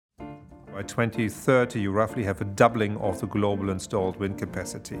By 2030, you roughly have a doubling of the global installed wind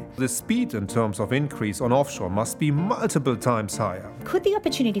capacity. The speed in terms of increase on offshore must be multiple times higher. Could the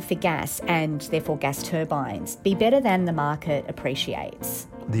opportunity for gas, and therefore gas turbines, be better than the market appreciates?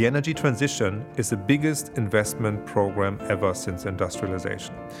 The energy transition is the biggest investment program ever since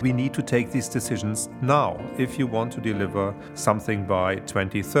industrialization. We need to take these decisions now if you want to deliver something by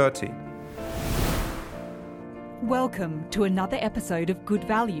 2030. Welcome to another episode of Good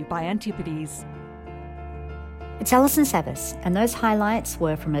Value by Antipodes. It's Alison Savvis, and those highlights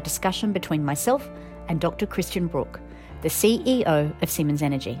were from a discussion between myself and Dr. Christian Bruch, the CEO of Siemens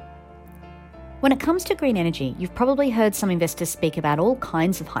Energy. When it comes to green energy, you've probably heard some investors speak about all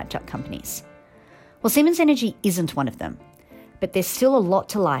kinds of hyped-up companies. Well, Siemens Energy isn't one of them, but there's still a lot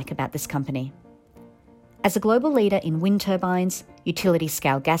to like about this company. As a global leader in wind turbines,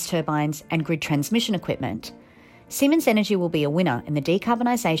 utility-scale gas turbines, and grid transmission equipment, Siemens Energy will be a winner in the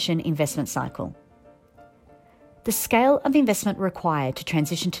decarbonisation investment cycle. The scale of investment required to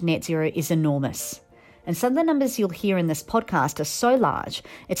transition to net zero is enormous, and some of the numbers you'll hear in this podcast are so large,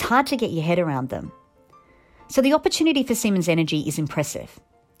 it's hard to get your head around them. So the opportunity for Siemens Energy is impressive.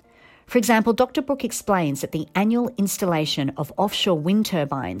 For example, Dr. Bruch explains that the annual installation of offshore wind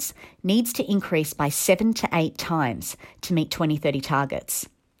turbines needs to increase by 7 to 8 times to meet 2030 targets.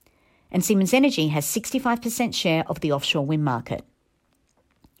 And Siemens Energy has 65% share of the offshore wind market.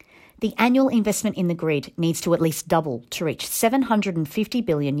 The annual investment in the grid needs to at least double to reach $750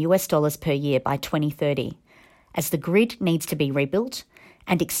 billion per year by 2030, as the grid needs to be rebuilt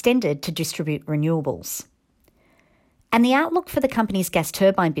and extended to distribute renewables. And the outlook for the company's gas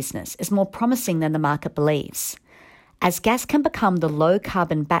turbine business is more promising than the market believes, as gas can become the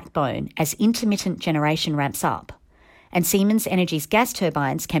low-carbon backbone as intermittent generation ramps up, and Siemens Energy's gas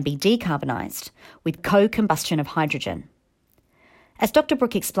turbines can be decarbonised with co-combustion of hydrogen. As Dr.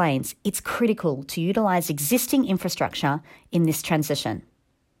 Bruch explains, it's critical to utilise existing infrastructure in this transition.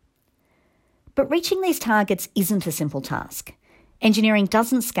 But reaching these targets isn't a simple task. Engineering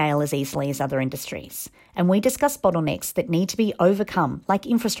doesn't scale as easily as other industries, and we discuss bottlenecks that need to be overcome, like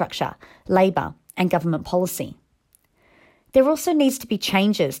infrastructure, labour, and government policy. There also needs to be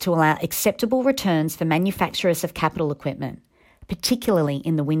changes to allow acceptable returns for manufacturers of capital equipment, particularly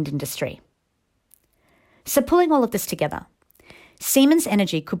in the wind industry. So pulling all of this together, Siemens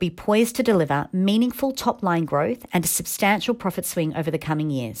Energy could be poised to deliver meaningful top-line growth and a substantial profit swing over the coming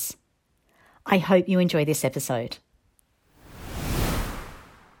years. I hope you enjoy this episode.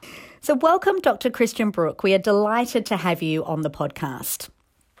 So welcome, Dr. Christian Bruch. We are delighted to have you on the podcast.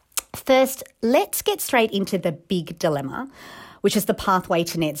 First, let's get straight into the big dilemma, which is the pathway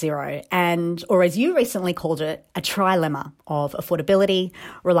to net zero, or as you recently called it, a trilemma of affordability,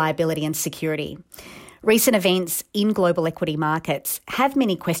 reliability and security. Recent events in global equity markets have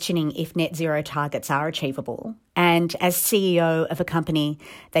many questioning if net zero targets are achievable. And as CEO of a company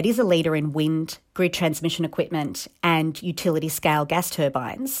that is a leader in wind, grid transmission equipment and utility-scale gas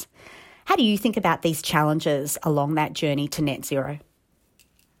turbines, how do you think about these challenges along that journey to net zero?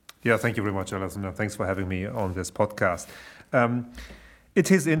 Yeah, thank you very much, Alison. Thanks for having me on this podcast. It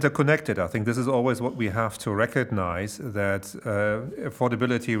is interconnected. I think this is always what we have to recognize, that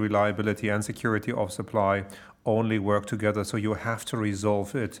affordability, reliability, and security of supply only work together. So you have to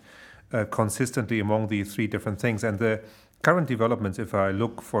resolve it consistently among these three different things. And the current developments, if I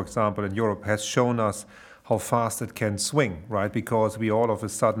look, for example, in Europe, has shown us how fast it can swing, right? Because we all of a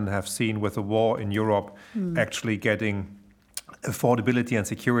sudden have seen with the war in Europe actually getting affordability and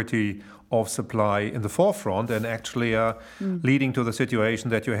security of supply in the forefront, and actually leading to the situation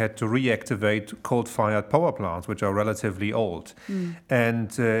that you had to reactivate coal-fired power plants, which are relatively old.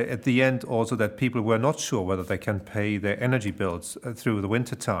 And at the end also that people were not sure whether they can pay their energy bills through the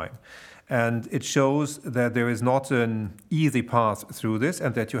winter time. And it shows that there is not an easy path through this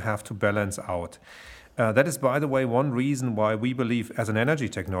and that you have to balance out. That is, by the way, one reason why we believe as an energy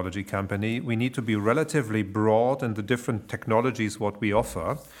technology company, we need to be relatively broad in the different technologies what we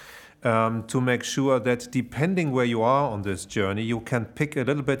offer, to make sure that depending where you are on this journey, you can pick a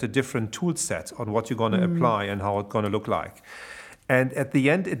little bit a different tool set on what you're going to apply and how it's going to look like. And at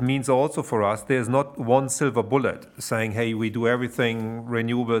the end, it means also for us, there's not one silver bullet saying, hey, we do everything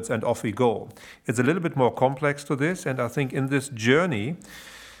renewables and off we go. It's a little bit more complex to this. And I think in this journey,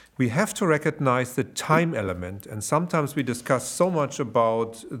 we have to recognize the time element. And sometimes we discuss so much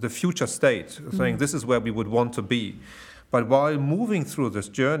about the future state, saying this is where we would want to be. But while moving through this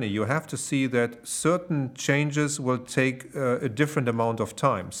journey, you have to see that certain changes will take a different amount of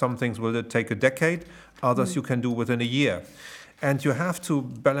time. Some things will take a decade, others you can do within a year. And you have to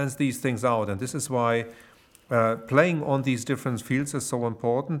balance these things out. And this is why Playing on these different fields is so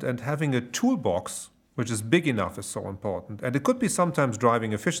important, and having a toolbox which is big enough is so important. And it could be sometimes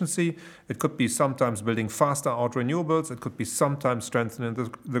driving efficiency, it could be sometimes building faster out renewables, it could be sometimes strengthening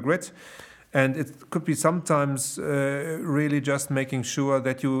the grid, and it could be sometimes really just making sure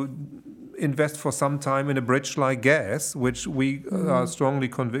that you invest for some time in a bridge like gas, which we are strongly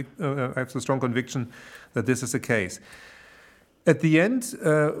have the strong conviction that this is the case. At the end,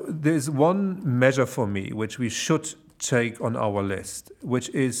 there's one measure for me which we should take on our list, which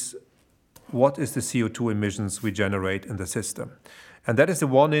is what is the CO2 emissions we generate in the system. And that is the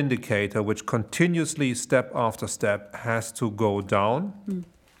one indicator which continuously, step after step, has to go down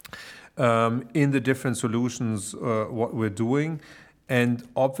in the different solutions what we're doing. And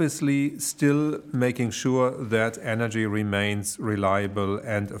obviously still making sure that energy remains reliable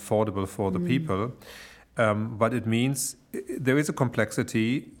and affordable for the people. But it means there is a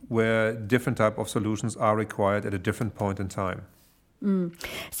complexity where different type of solutions are required at a different point in time. So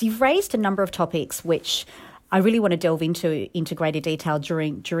you've raised a number of topics which I really want to delve into greater detail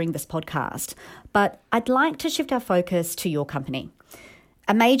during this podcast. But I'd like to shift our focus to your company.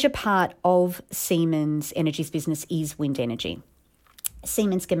 A major part of Siemens Energy's business is wind energy.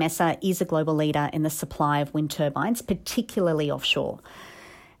 Siemens Gamesa is a global leader in the supply of wind turbines, particularly offshore.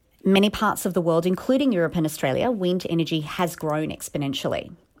 Many parts of the world, including Europe and Australia, wind energy has grown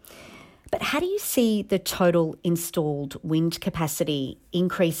exponentially. But how do you see the total installed wind capacity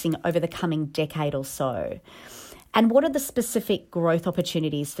increasing over the coming decade or so? And what are the specific growth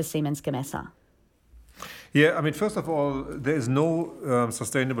opportunities for Siemens Gamesa? Yeah, I mean, first of all, there is no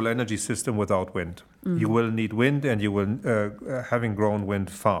sustainable energy system without wind. You will need wind, and you will, having grown wind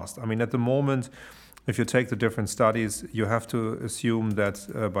fast. I mean, at the moment, if you take the different studies, you have to assume that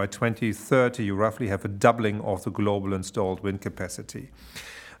by 2030, you roughly have a doubling of the global installed wind capacity.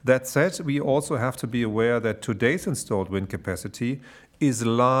 That said, we also have to be aware that today's installed wind capacity is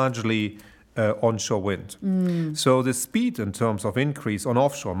largely onshore wind. So the speed in terms of increase on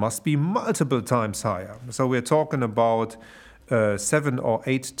offshore must be multiple times higher. So we're talking about 7 or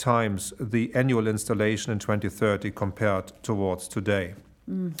 8 times the annual installation in 2030 compared towards today.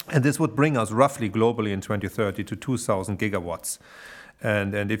 And this would bring us roughly globally in 2030 to 2,000 gigawatts.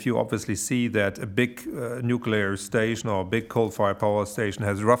 And if you obviously see that a big nuclear station or a big coal-fired power station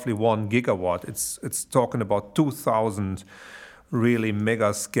has roughly 1 gigawatt, it's talking about 2,000 really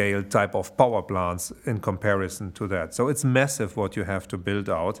mega-scale type of power plants in comparison to that. So it's massive what you have to build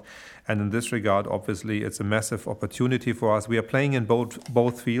out. And in this regard, obviously, it's a massive opportunity for us. We are playing in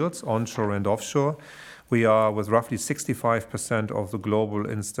both fields, onshore and offshore. We are, with roughly 65% of the global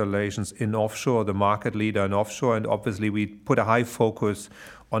installations in offshore, the market leader in offshore, and obviously we put a high focus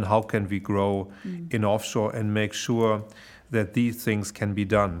on how can we grow in offshore and make sure that these things can be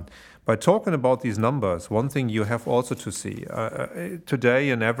done. By talking about these numbers, one thing you have also to see,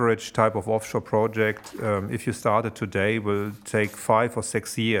 today an average type of offshore project, if you start it today, will take 5 or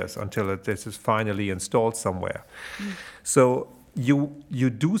 6 years until this is finally installed somewhere. So you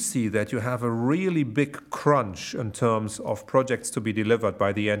do see that you have a really big crunch in terms of projects to be delivered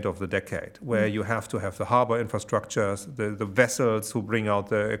by the end of the decade, where you have to have the harbor infrastructures, the vessels who bring out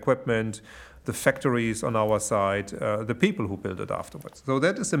the equipment, the factories on our side, the people who build it afterwards. So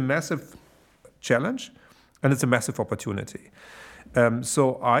that is a massive challenge, and it's a massive opportunity.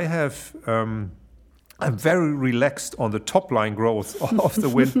 So I'm very relaxed on the top-line growth of the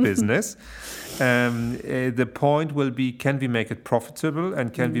wind business. The point will be, can we make it profitable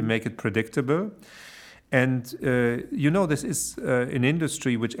and can we make it predictable? And, this is an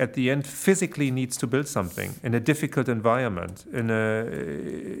industry which at the end physically needs to build something in a difficult environment,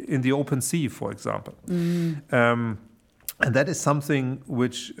 in the open sea, for example. And that is something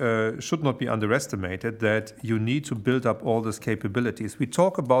which should not be underestimated, that you need to build up all these capabilities. We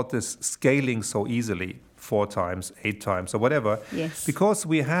talk about this scaling so easily, 4 times, 8 times, or whatever, because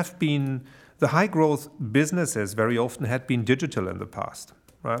we have been, the high growth businesses very often had been digital in the past.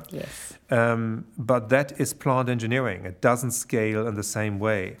 Right? Yes. But that is plant engineering. It doesn't scale in the same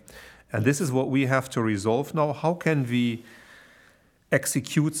way. And this is what we have to resolve now. How can we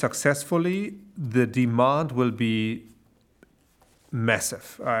execute successfully? The demand will be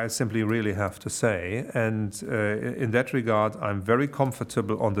massive, I simply really have to say. And in that regard, I'm very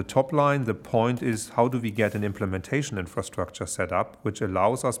comfortable on the top line. The point is, how do we get an implementation infrastructure set up, which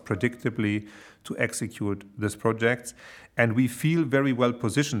allows us predictably to execute these projects? And we feel very well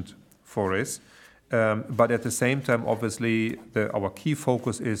positioned for it. But at the same time, obviously, our key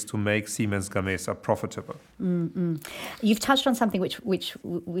focus is to make Siemens Gamesa profitable. You've touched on something which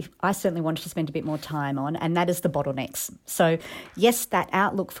I certainly wanted to spend a bit more time on, and that is the bottlenecks. So, yes, that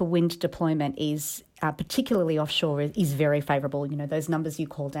outlook for wind deployment is particularly offshore, is very favourable. Those numbers you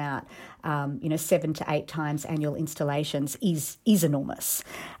called out, 7 to 8 times annual installations is enormous.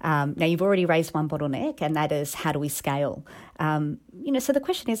 Now, you've already raised one bottleneck, and that is, how do we scale? So the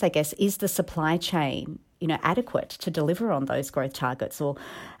question is, I guess, is the supply chain, adequate to deliver on those growth targets? Or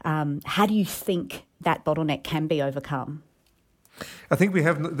how do you think that bottleneck can be overcome? I think we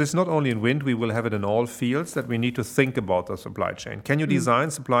have this not only in wind, we will have it in all fields, that we need to think about the supply chain. Can you design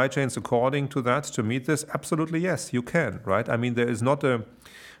supply chains according to that to meet this? Absolutely, yes, you can, right? I mean, there is not a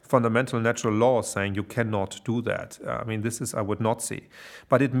fundamental natural law saying you cannot do that. I would not see.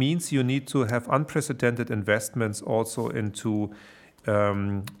 But it means you need to have unprecedented investments also into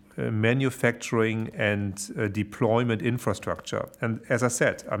manufacturing and deployment infrastructure. And as I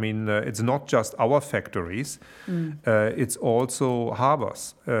said, it's not just our factories, it's also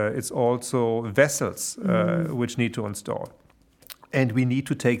harbors, it's also vessels which need to install. And we need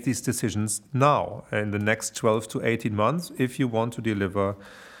to take these decisions now, in the next 12 to 18 months, if you want to deliver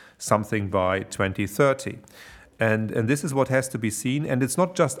something by 2030. And this is what has to be seen. And it's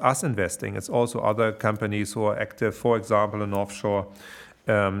not just us investing, it's also other companies who are active, for example, in offshore,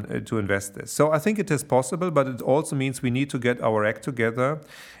 to invest this. So I think it is possible, but it also means we need to get our act together.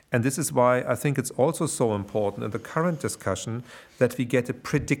 And this is why I think it's also so important in the current discussion that we get a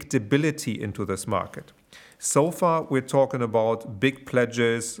predictability into this market. So far, we're talking about big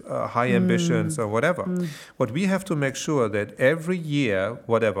pledges, high ambitions, or whatever. But we have to make sure that every year,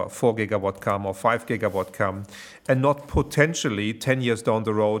 4 gigawatt come or 5 gigawatt come, and not potentially 10 years down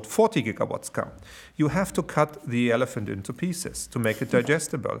the road, 40 gigawatts come. You have to cut the elephant into pieces to make it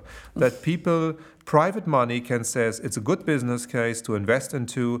digestible. That people, private money can say, it's a good business case to invest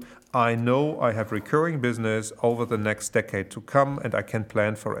into. I know I have recurring business over the next decade to come, and I can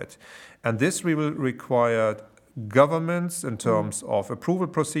plan for it. And this will require governments in terms of approval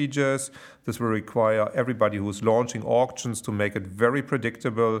procedures. This will require everybody who's launching auctions to make it very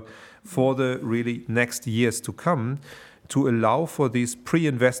predictable for the really next years to come, to allow for these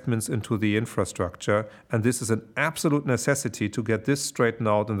pre-investments into the infrastructure. And this is an absolute necessity to get this straightened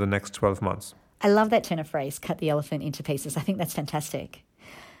out in the next 12 months. I love that turn of phrase, cut the elephant into pieces. I think that's fantastic.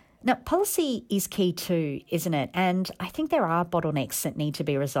 Now, policy is key too, isn't it? And I think there are bottlenecks that need to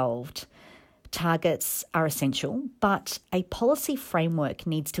be resolved. Targets are essential, but a policy framework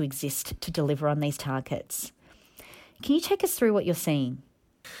needs to exist to deliver on these targets. Can you take us through what you're seeing?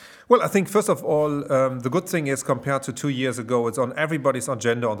 Well, I think first of all, the good thing is compared to 2 years ago, it's on everybody's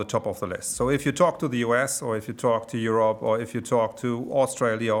agenda on the top of the list. So if you talk to the US or if you talk to Europe or if you talk to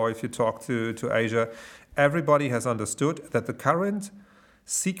Australia or if you talk to Asia, everybody has understood that the current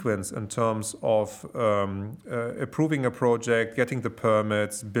sequence in terms of approving a project, getting the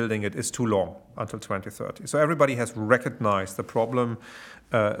permits, building it is too long until 2030. So everybody has recognized the problem.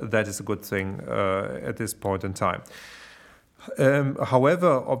 That is a good thing at this point in time.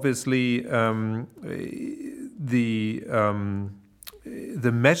 However, obviously, the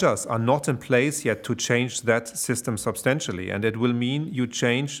measures are not in place yet to change that system substantially. And it will mean you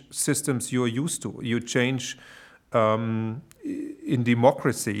change systems you're used to. You change in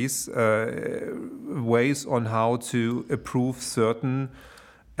democracies ways on how to approve certain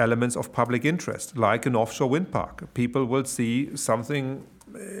elements of public interest, like an offshore wind park. People will see something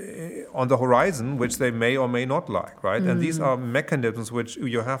on the horizon which they may or may not like, right? And these are mechanisms which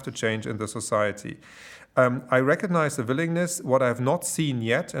you have to change in the society. I recognize the willingness. What I have not seen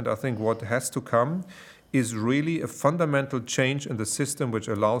yet, and I think what has to come, is really a fundamental change in the system which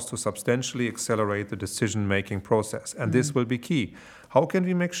allows to substantially accelerate the decision-making process. And this will be key. How can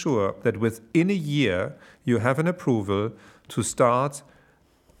we make sure that within a year you have an approval to start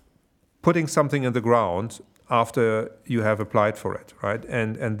putting something in the ground after you have applied for it, right?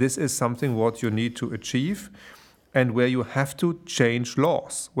 And this is something what you need to achieve, and where you have to change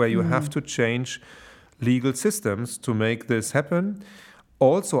laws, where you have to change legal systems to make this happen.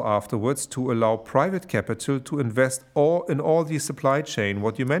 Also afterwards, to allow private capital to invest in all the supply chain,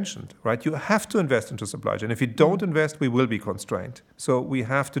 what you mentioned, right? You have to invest into supply chain. If you don't invest, we will be constrained. So we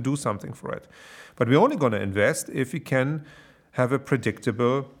have to do something for it. But we're only going to invest if we can have a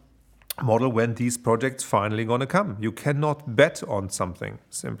predictable model when these projects finally going to come. You cannot bet on something,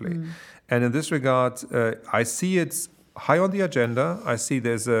 simply. And in this regard, I see it's high on the agenda. I see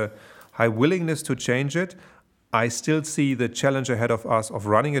there's a high willingness to change it. I still see the challenge ahead of us of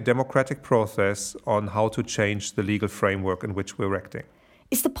running a democratic process on how to change the legal framework in which we're acting.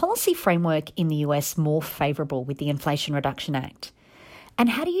 Is the policy framework in the US more favourable with the Inflation Reduction Act? And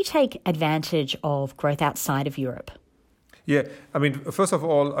how do you take advantage of growth outside of Europe? Yeah, I mean, first of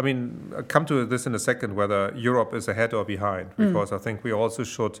all, I'll come to this in a second, whether Europe is ahead or behind, because I think we also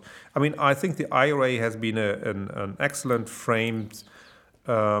should. I think the IRA has been an excellent framed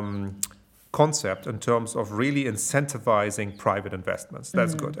concept in terms of really incentivizing private investments.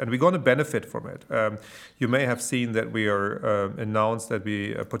 That's good. And we're going to benefit from it. You may have seen that we are announced that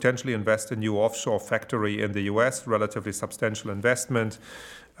we potentially invest in a new offshore factory in the US, relatively substantial investment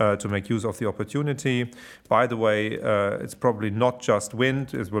to make use of the opportunity. By the way, it's probably not just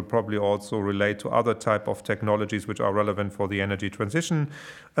wind. It will probably also relate to other type of technologies which are relevant for the energy transition.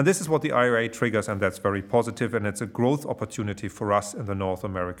 And this is what the IRA triggers, and that's very positive. And it's a growth opportunity for us in the North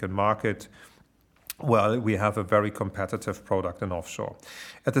American market. Well, we have a very competitive product in offshore.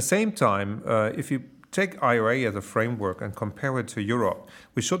 At the same time, if you take IRA as a framework and compare it to Europe,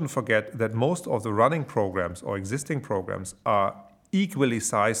 we shouldn't forget that most of the running programs or existing programs are equally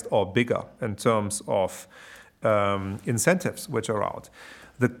sized or bigger in terms of incentives which are out.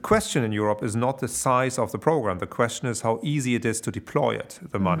 The question in Europe is not the size of the program. The question is how easy it is to deploy it,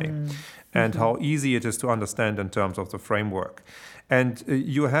 the money, and how easy it is to understand in terms of the framework. And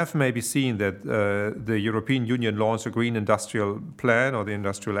you have maybe seen that the European Union launched a Green Industrial Plan, or the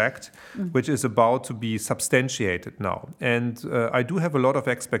Industrial Act, which is about to be substantiated now. And I do have a lot of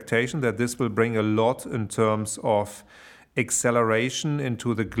expectation that this will bring a lot in terms of acceleration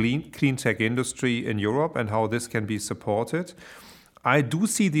into the clean tech industry in Europe and how this can be supported. I do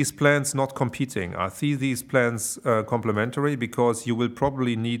see these plans not competing. I see these plans complementary, because you will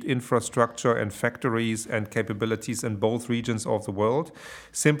probably need infrastructure and factories and capabilities in both regions of the world,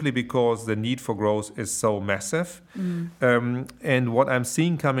 simply because the need for growth is so massive. And what I'm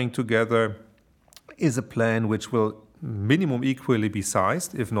seeing coming together is a plan which will minimum equally be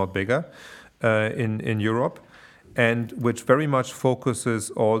sized, if not bigger, in Europe, and which very much focuses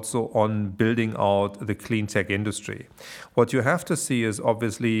also on building out the clean tech industry. What you have to see is,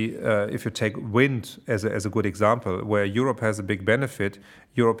 obviously, if you take wind as a good example, where Europe has a big benefit,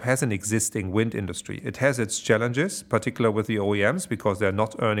 Europe has an existing wind industry. It has its challenges, particularly with the OEMs, because they're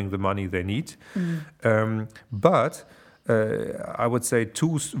not earning the money they need. But I would say a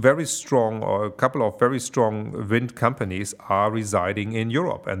couple of very strong wind companies are residing in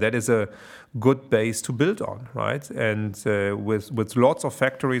Europe, and that is a good base to build on, right? And with lots of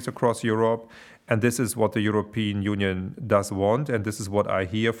factories across Europe, and this is what the European Union does want, and this is what I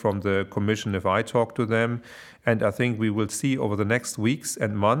hear from the Commission if I talk to them. And I think we will see over the next weeks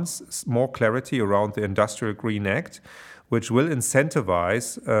and months more clarity around the Industrial Green Act, which will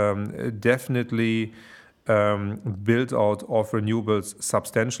incentivize definitely build out of renewables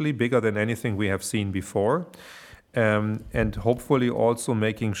substantially bigger than anything we have seen before, and hopefully also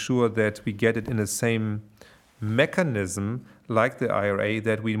making sure that we get it in the same mechanism like the IRA,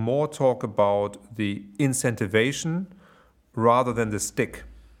 that we more talk about the incentivation rather than the stick,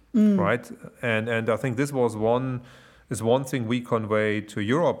 right? And I think this was one thing we convey to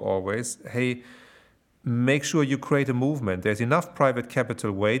Europe always. Hey, make sure you create a movement. There's enough private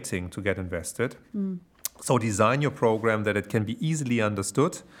capital waiting to get invested. So design your program that it can be easily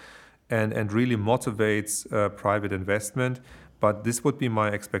understood and really motivates private investment. But this would be my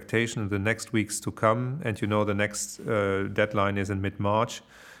expectation in the next weeks to come. And the next deadline is in mid-March,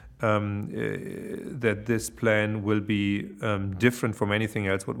 that this plan will be different from anything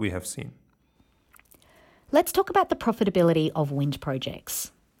else what we have seen. Let's talk about the profitability of wind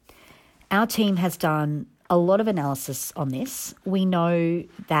projects. Our team has done a lot of analysis on this. We know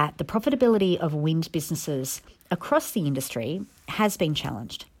that the profitability of wind businesses across the industry has been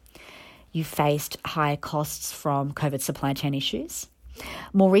challenged. You've faced higher costs from COVID supply chain issues.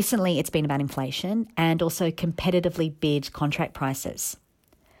 More recently, it's been about inflation and also competitively bid contract prices.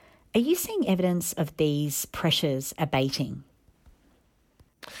 Are you seeing evidence of these pressures abating?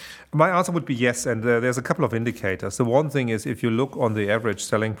 My answer would be yes, and there's a couple of indicators. The one thing is, if you look on the average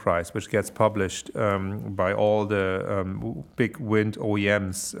selling price, which gets published by all the big wind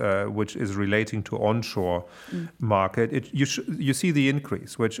OEMs, which is relating to onshore market, you see the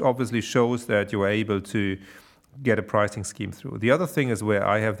increase, which obviously shows that you're able to get a pricing scheme through. The other thing is where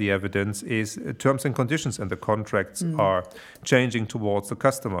I have the evidence is terms and conditions and the contracts are changing towards the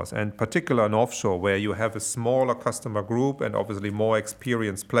customers, and particularly in offshore, where you have a smaller customer group and obviously more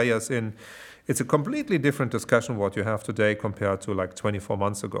experienced players in. It's a completely different discussion what you have today compared to like 24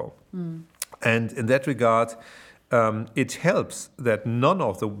 months ago. And in that regard, it helps that none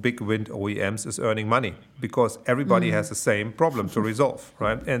of the big wind OEMs is earning money, because everybody has the same problem to resolve,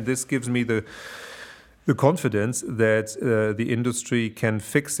 right? And this gives me The confidence that the industry can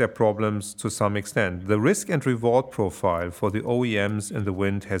fix their problems to some extent. The risk and reward profile for the OEMs in the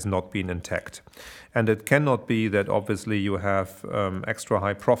wind has not been intact. And it cannot be that obviously you have extra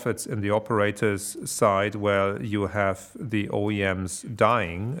high profits in the operators' side where you have the OEMs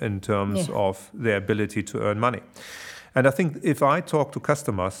dying in terms of their ability to earn money. And I think if I talk to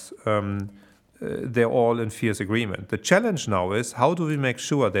customers, they're all in fierce agreement. The challenge now is how do we make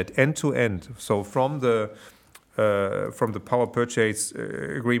sure that end to end, so from the power purchase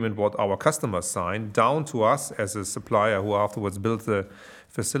agreement what our customers sign down to us as a supplier who afterwards build the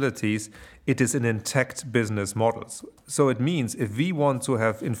facilities, it is an intact business models. So it means if we want to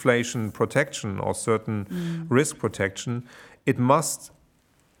have inflation protection or certain risk protection, it must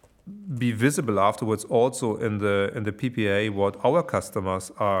be visible afterwards also in the PPA what our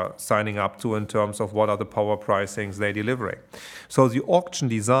customers are signing up to in terms of what are the power pricings they're delivering. So the auction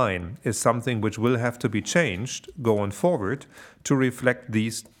design is something which will have to be changed going forward to reflect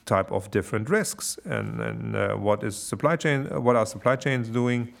these type of different risks and what are supply chains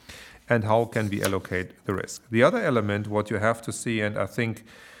doing and how can we allocate the risk. The other element what you have to see, and I think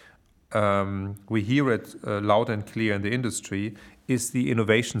we hear it loud and clear in the industry, is the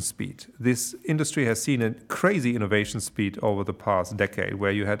innovation speed. This industry has seen a crazy innovation speed over the past decade,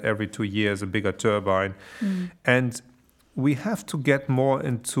 where you had every 2 years a bigger turbine. And we have to get more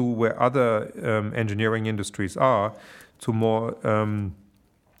into where other engineering industries are to more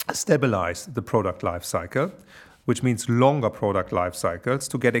stabilize the product life cycle, which means longer product life cycles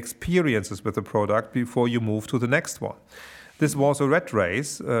to get experiences with the product before you move to the next one. This was a rat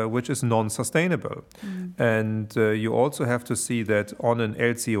race, which is non-sustainable. And you also have to see that on an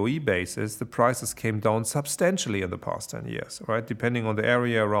LCOE basis, the prices came down substantially in the past 10 years, right? Depending on the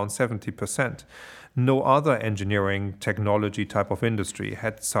area, around 70%. No other engineering technology type of industry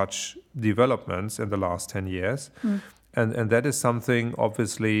had such developments in the last 10 years. And that is something,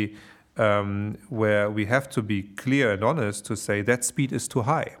 obviously, where we have to be clear and honest to say that speed is too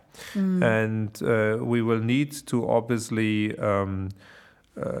high. And we will need to obviously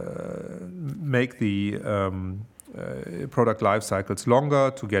make the product life cycles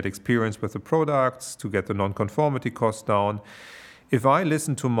longer to get experience with the products, to get the non-conformity costs down. If I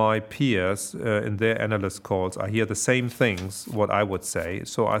listen to my peers in their analyst calls, I hear the same things, what I would say.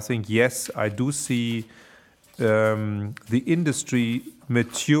 So I think, yes, I do see the industry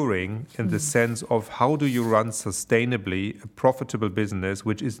maturing in the sense of how do you run sustainably a profitable business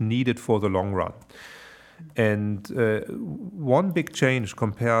which is needed for the long run. And one big change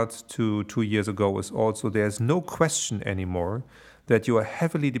compared to 2 years ago is also there's no question anymore that you are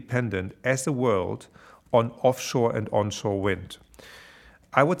heavily dependent as a world on offshore and onshore wind.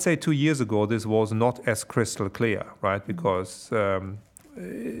 I would say 2 years ago this was not as crystal clear, right? Because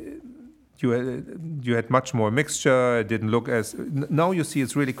you had much more mixture. It didn't look as... Now you see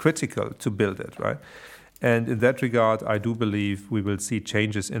it's really critical to build it, right? And in that regard, I do believe we will see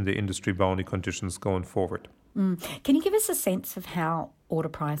changes in the industry boundary conditions going forward. Can you give us a sense of how order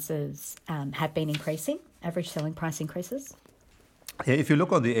prices have been increasing, average selling price increases? Yeah, if you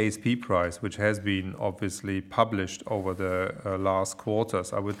look on the ASP price, which has been obviously published over the last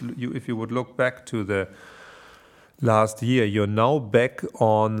quarters, if you would look back to the last year, you're now back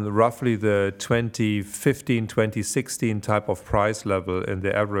on roughly the 2015, 2016 type of price level in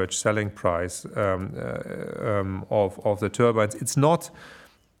the average selling price of the turbines. It's not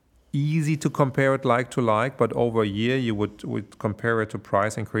easy to compare it like to like, but over a year you would compare it to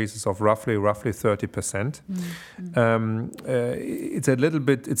price increases of roughly 30%. It's a little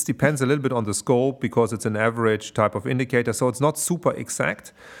bit, it depends a little bit on the scope because it's an average type of indicator, so it's not super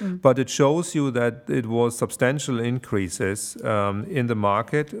exact, but it shows you that it was substantial increases in the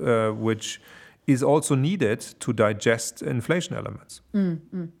market, which is also needed to digest inflation elements.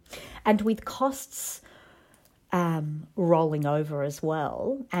 And with costs rolling over as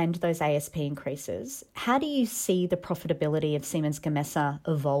well, and those ASP increases, how do you see the profitability of Siemens Gamesa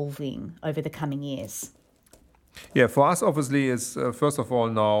evolving over the coming years? Yeah, for us, obviously, is first of all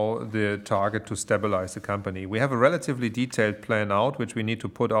now the target to stabilize the company. We have a relatively detailed plan out, which we need to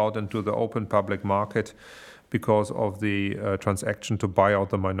put out into the open public market because of the transaction to buy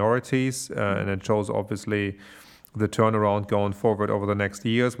out the minorities. And it shows, obviously, the turnaround going forward over the next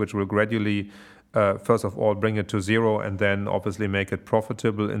years, which will gradually first of all, bring it to zero and then obviously make it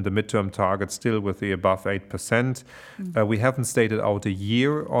profitable in the midterm target still with the above 8%. We haven't stated out a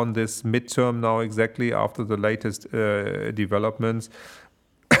year on this midterm now exactly after the latest developments.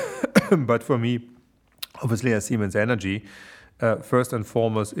 But for me, obviously as Siemens Energy, first and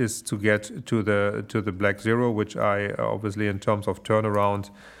foremost is to get to the black zero, which I obviously in terms of turnaround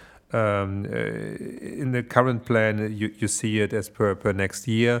In the current plan, you see it as per next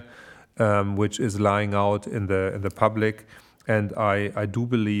year, which is lying out in the public. And I do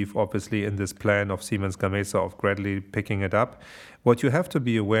believe, obviously, in this plan of Siemens Gamesa of gradually picking it up. What you have to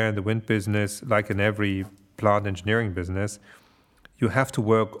be aware in the wind business, like in every plant engineering business, you have to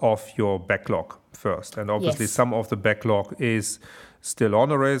work off your backlog first. And obviously some of the backlog is still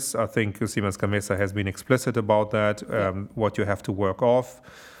onerous. I think Siemens Gamesa has been explicit about that, what you have to work off.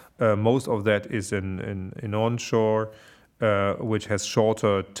 Most of that is in onshore, which has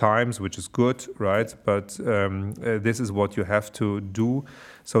shorter times, which is good, right? But this is what you have to do.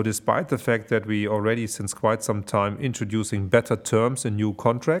 So despite the fact that we already since quite some time introducing better terms in new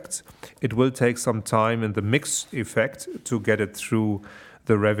contracts, it will take some time in the mix effect to get it through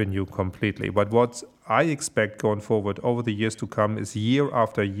the revenue completely. But what I expect going forward over the years to come is year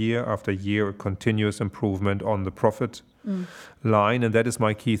after year after year, a continuous improvement on the profit line. And that is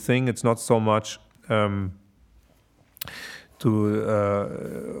my key thing. It's not so much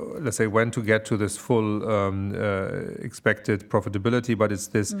let's say when to get to this full expected profitability, but it's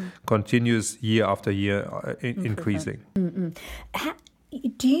this continuous year after year increasing.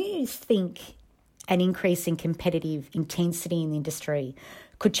 Do you think an increase in competitive intensity in the industry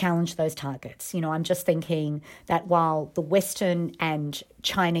could challenge those targets? You know, I'm just thinking that while the Western and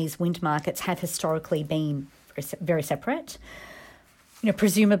Chinese wind markets have historically been very separate, you know,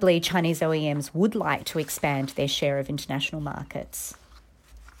 presumably Chinese OEMs would like to expand their share of international markets.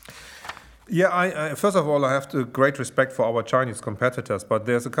 Yeah, I first of all, I have great respect for our Chinese competitors, but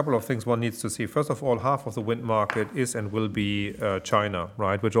there's a couple of things one needs to see. First of all, half of the wind market is and will be China,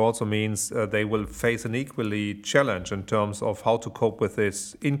 right? Which also means they will face an equally challenge in terms of how to cope with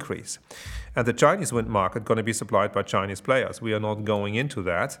this increase. And the Chinese wind market going to be supplied by Chinese players. We are not going into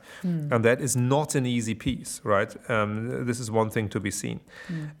that. And that is not an easy piece, right? This is one thing to be seen.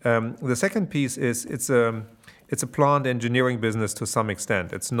 The second piece is it's a plant engineering business to some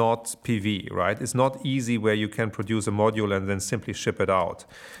extent. It's not PV, right? It's not easy where you can produce a module and then simply ship it out.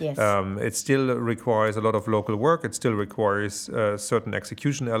 Yes. It still requires a lot of local work. It still requires certain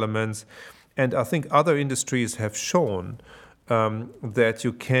execution elements. And I think other industries have shown that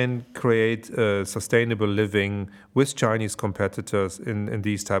you can create a sustainable living with Chinese competitors in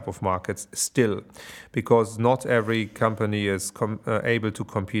these type of markets still, because not every company is able to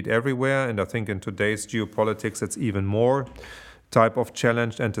compete everywhere. And I think in today's geopolitics, it's even more type of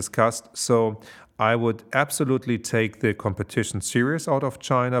challenged and discussed. So I would absolutely take the competition serious out of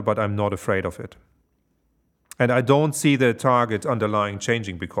China, but I'm not afraid of it. And I don't see the target underlying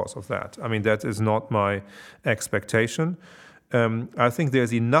changing because of that. I mean, that is not my expectation. I think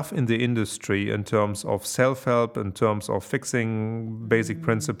there's enough in the industry in terms of self-help, in terms of fixing basic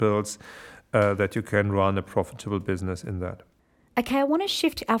principles, that you can run a profitable business in that. Okay, I want to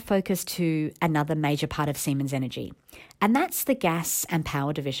shift our focus to another major part of Siemens Energy, and that's the gas and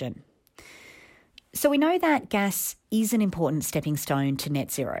power division. So we know that gas is an important stepping stone to net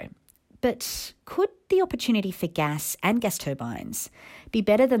zero, but could the opportunity for gas and gas turbines be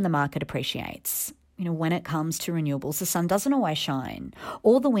better than the market appreciates? You know, when it comes to renewables, the sun doesn't always shine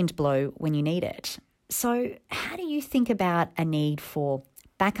or the wind blow when you need it. So how do you think about a need for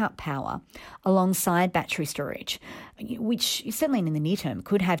backup power alongside battery storage, which certainly in the near term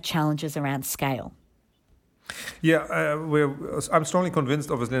could have challenges around scale? Yeah, I'm strongly convinced,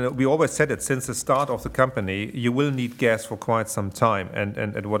 obviously, we always said it since the start of the company, you will need gas for quite some time and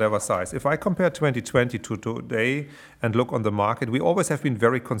at whatever size. If I compare 2020 to today and look on the market, we always have been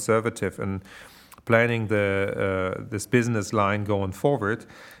very conservative in planning this business line going forward.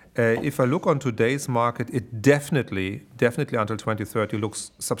 If I look on today's market, it definitely until 2030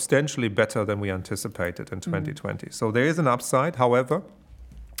 looks substantially better than we anticipated in 2020. So there is an upside. However,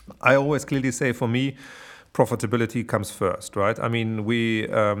 I always clearly say, for me, profitability comes first, right? I mean, we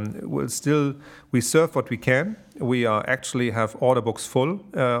serve what we can. We actually have order books full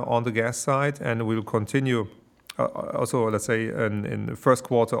on the gas side, and we will continue. Also, let's say in the first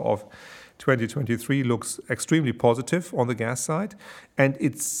quarter of 2023 looks extremely positive on the gas side, and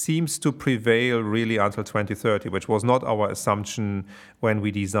it seems to prevail really until 2030, which was not our assumption when we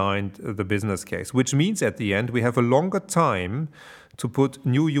designed the business case, which means at the end we have a longer time to put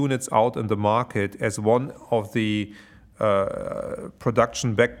new units out in the market as one of the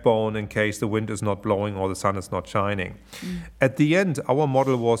production backbone in case the wind is not blowing or the sun is not shining. At the end, our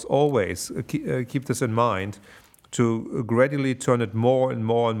model was always, keep this in mind, to gradually turn it more and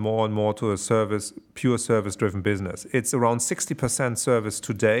more to a pure service-driven business. It's around 60% service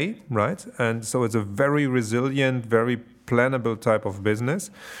today, right? And so it's a very resilient, very plannable type of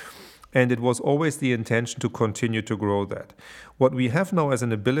business. And it was always the intention to continue to grow that. What we have now as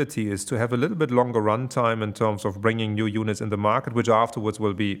an ability is to have a little bit longer runtime in terms of bringing new units in the market, which afterwards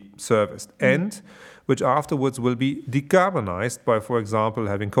will be serviced and which afterwards will be decarbonized by, for example,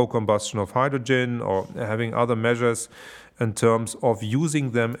 having co-combustion of hydrogen or having other measures in terms of using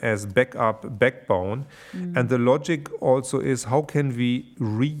them as backup backbone. And the logic also is, how can we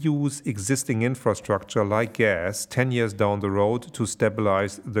reuse existing infrastructure like gas 10 years down the road to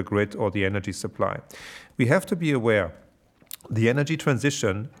stabilize the grid or the energy supply? We have to be aware the energy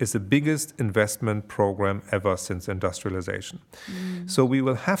transition is the biggest investment program ever since industrialization. So we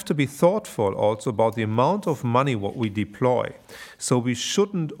will have to be thoughtful also about the amount of money what we deploy. So we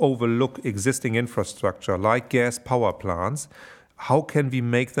shouldn't overlook existing infrastructure like gas power plants. How can we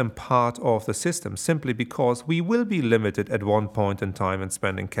make them part of the system? Simply because we will be limited at one point in time in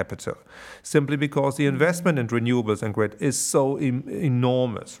spending capital. Simply because the investment in renewables and grid is so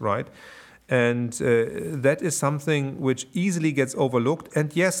enormous, right? And that is something which easily gets overlooked.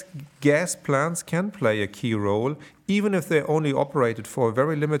 And yes, gas plants can play a key role, even if they're only operated for a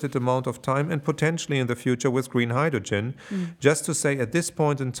very limited amount of time and potentially in the future with green hydrogen. Just to say, at this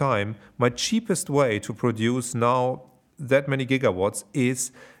point in time, my cheapest way to produce now that many gigawatts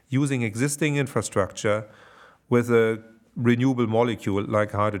is using existing infrastructure with a renewable molecule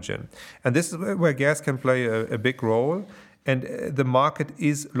like hydrogen. And this is where gas can play a big role. And the market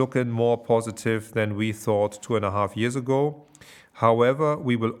is looking more positive than we thought 2.5 years ago. However,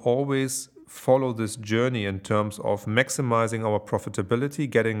 we will always follow this journey in terms of maximizing our profitability,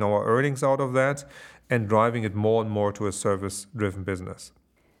 getting our earnings out of that, and driving it more and more to a service-driven business.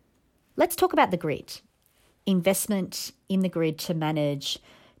 Let's talk about the grid. Investment in the grid to manage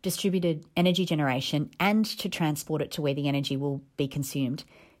distributed energy generation and to transport it to where the energy will be consumed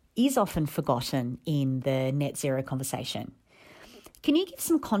is often forgotten in the net zero conversation. Can you give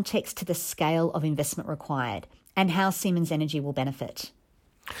some context to the scale of investment required and how Siemens Energy will benefit?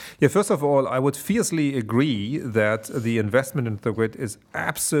 Yeah, first of all, I would fiercely agree that the investment into the grid is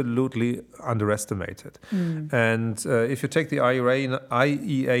absolutely underestimated. And if you take the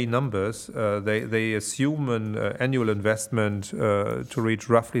IEA numbers, they assume an annual investment to reach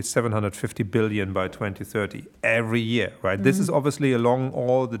roughly 750 billion by 2030 every year, right? This is obviously along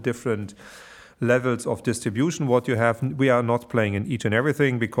all the different levels of distribution. What you have, we are not playing in each and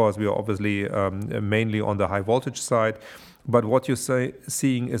everything because we are obviously mainly on the high voltage side. But what you're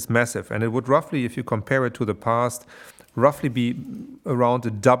seeing is massive. And it would roughly, if you compare it to the past, roughly be around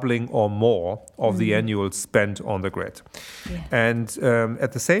a doubling or more of the annual spend on the grid. Yeah. And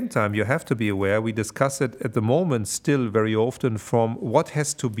at the same time, you have to be aware, we discuss it at the moment still very often from what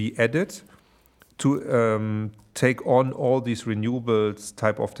has to be added to take on all these renewables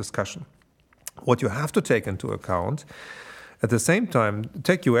type of discussion. What you have to take into account, at the same time,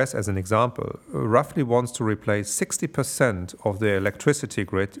 take US as an example, roughly wants to replace 60% of their electricity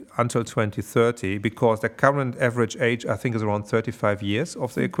grid until 2030 because the current average age, I think, is around 35 years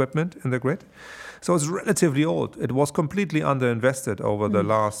of the equipment in the grid. So it's relatively old. It was completely underinvested over the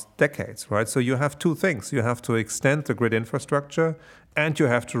last decades, right? So you have two things. You have to extend the grid infrastructure and you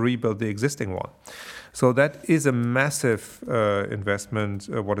have to rebuild the existing one. So that is a massive investment,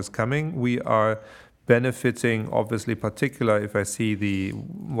 what is coming. We are benefiting, obviously, particular if I see the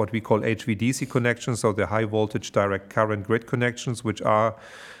what we call HVDC connections, so the high voltage direct current grid connections, which are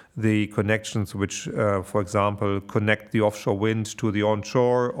the connections which, for example, connect the offshore wind to the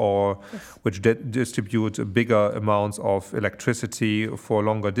onshore or which distribute bigger amounts of electricity for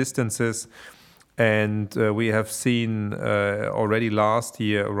longer distances. And we have seen already last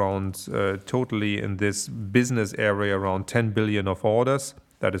year around totally in this business area around 10 billion of orders.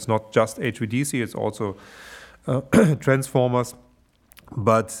 That is not just HVDC, it's also transformers.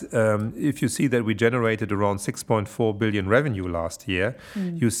 But if you see that we generated around 6.4 billion revenue last year,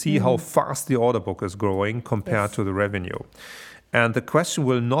 you see how fast the order book is growing compared to the revenue. And the question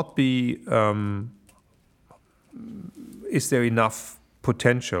will not be, is there enough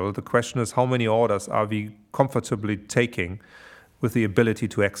potential? The question is, how many orders are we comfortably taking with the ability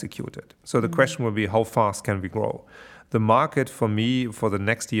to execute it? So the question will be, how fast can we grow? The market for me for the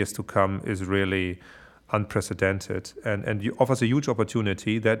next years to come is really unprecedented and offers a huge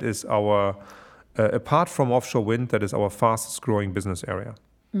opportunity. That is our, apart from offshore wind, that is our fastest growing business area.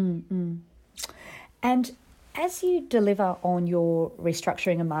 And as you deliver on your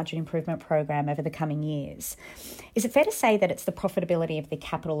restructuring and margin improvement program over the coming years, is it fair to say that it's the profitability of the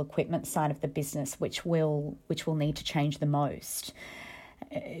capital equipment side of the business which will need to change the most?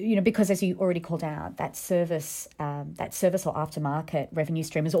 because as you already called out, that service or aftermarket revenue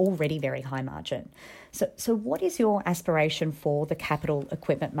stream is already very high margin. So what is your aspiration for the capital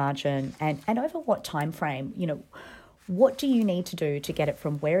equipment margin, and over what time frame? What do you need to do to get it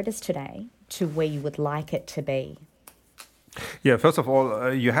from where it is today to where you would like it to be? Yeah, first of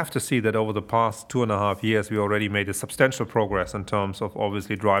all, you have to see that over the past 2.5 years, we already made a substantial progress in terms of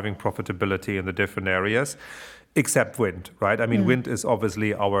obviously driving profitability in the different areas, except wind, right? I mean, wind is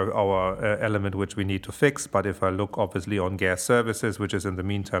obviously our element which we need to fix. But if I look obviously on gas services, which is in the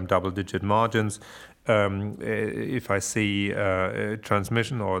meantime double-digit margins, if I see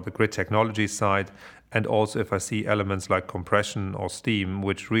transmission or the grid technology side, and also if I see elements like compression or steam,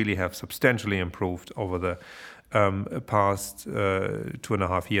 which really have substantially improved over the past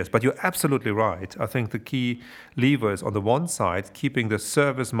 2.5 years. But you're absolutely right. I think the key lever is on the one side, keeping the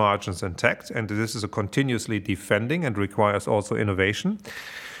service margins intact. And this is a continuously defending and requires also innovation.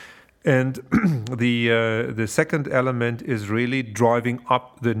 And the second element is really driving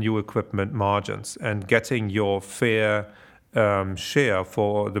up the new equipment margins and getting your fair share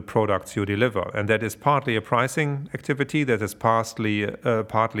for the products you deliver. And that is partly a pricing activity, that is partly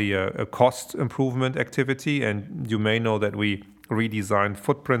a cost improvement activity. And you may know that we redesigned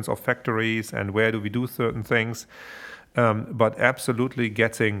footprints of factories and where do we do certain things. But absolutely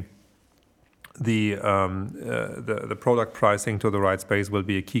getting the product pricing to the right space will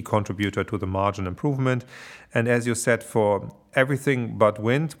be a key contributor to the margin improvement. And as you said, for everything but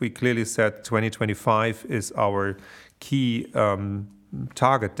wind, we clearly said 2025 is our key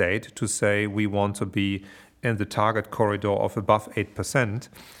target date to say we want to be in the target corridor of above 8%.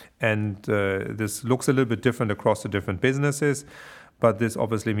 And this looks a little bit different across the different businesses, but this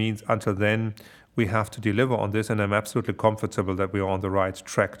obviously means until then we have to deliver on this, and I'm absolutely comfortable that we are on the right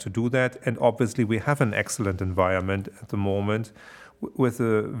track to do that. And obviously we have an excellent environment at the moment with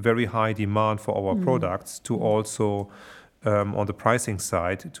a very high demand for our products to also, on the pricing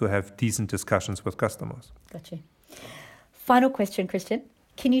side, to have decent discussions with customers. Gotcha. Final question, Christian.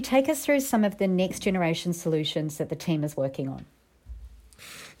 Can you take us through some of the next generation solutions that the team is working on?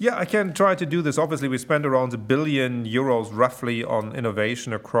 Yeah, I can try to do this. Obviously, we spend around €1 billion roughly on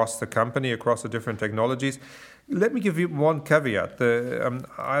innovation across the company, across the different technologies. Let me give you one caveat.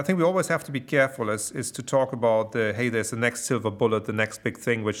 I think we always have to be careful is to talk about there's the next silver bullet, the next big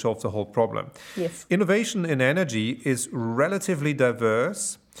thing which solves the whole problem. Yes. Innovation in energy is relatively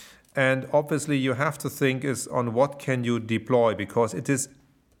diverse. And obviously you have to think is on what can you deploy, because it is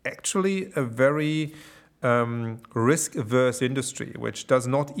actually a very risk-averse industry, which does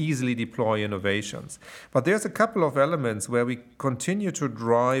not easily deploy innovations. But there's a couple of elements where we continue to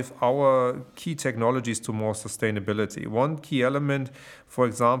drive our key technologies to more sustainability. One key element, for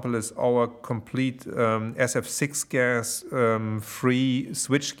example, is our complete SF6 gas-free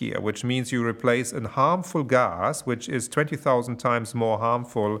switchgear, which means you replace a harmful gas, which is 20,000 times more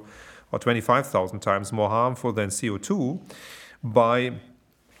harmful or 25,000 times more harmful than CO2, by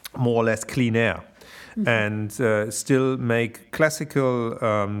more or less clean air. And still make classical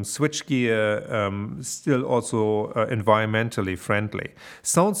switchgear still also environmentally friendly.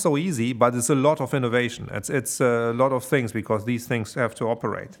 Sounds so easy, but it's a lot of innovation. It's a lot of things because these things have to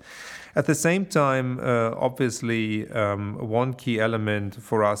operate. At the same time, obviously, one key element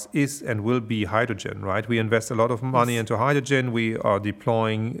for us is and will be hydrogen, right? We invest a lot of money into hydrogen. We are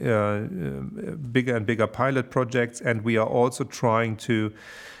deploying bigger and bigger pilot projects, and we are also trying to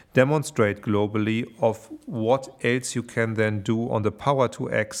demonstrate globally of what else you can then do on the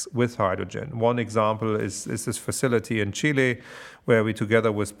Power-to-X with hydrogen. One example is this facility in Chile, where we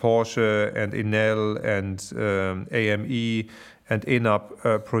together with Porsche and Enel and AME and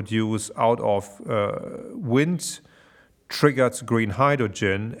ENAP produce out of wind-triggered green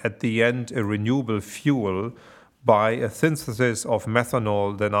hydrogen, at the end a renewable fuel by a synthesis of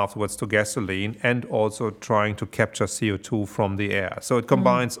methanol, then afterwards to gasoline, and also trying to capture CO2 from the air. So it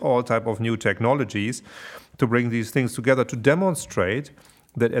combines all type of new technologies to bring these things together to demonstrate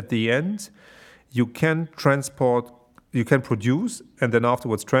that at the end you can produce and then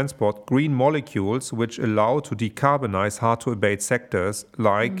afterwards transport green molecules which allow to decarbonize hard-to-abate sectors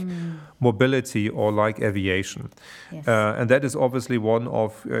like mobility or like aviation. Yes. And that is obviously one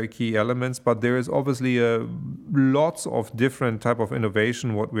of key elements, but there is obviously lots of different type of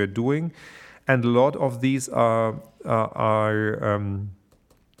innovation what we're doing, and a lot of these are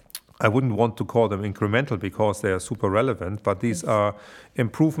I wouldn't want to call them incremental because they are super relevant, but these are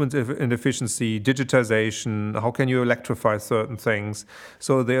improvements in efficiency, digitization, how can you electrify certain things.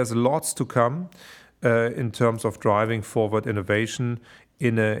 So there's lots to come in terms of driving forward innovation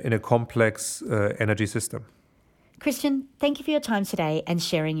in a complex energy system. Christian, thank you for your time today and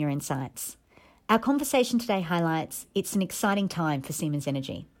sharing your insights. Our conversation today highlights it's an exciting time for Siemens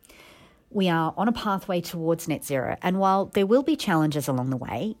Energy. We are on a pathway towards net zero, and while there will be challenges along the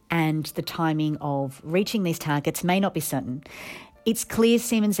way and the timing of reaching these targets may not be certain, it's clear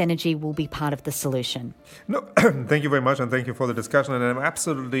Siemens Energy will be part of the solution. No, thank you very much, and thank you for the discussion. And I'm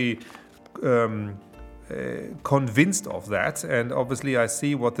absolutely convinced of that. And obviously, I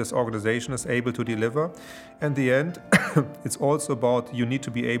see what this organization is able to deliver. In the end, it's also about you need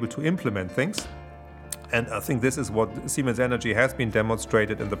to be able to implement things. And I think this is what Siemens Energy has been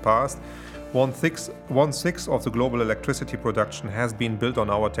demonstrated in the past. One-sixth of the global electricity production has been built on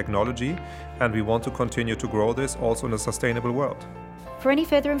our technology, and we want to continue to grow this also in a sustainable world. For any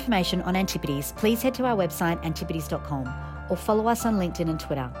further information on Antipodes, please head to our website antipodes.com or follow us on LinkedIn and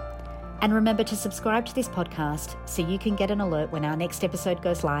Twitter. And remember to subscribe to this podcast so you can get an alert when our next episode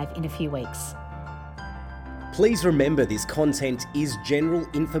goes live in a few weeks. Please remember this content is general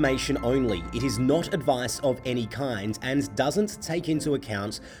information only. It is not advice of any kind and doesn't take into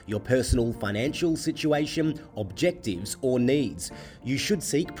account your personal financial situation, objectives or needs. You should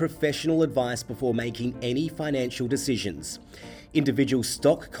seek professional advice before making any financial decisions. Individual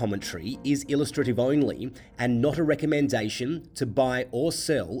stock commentary is illustrative only and not a recommendation to buy or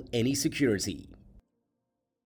sell any security.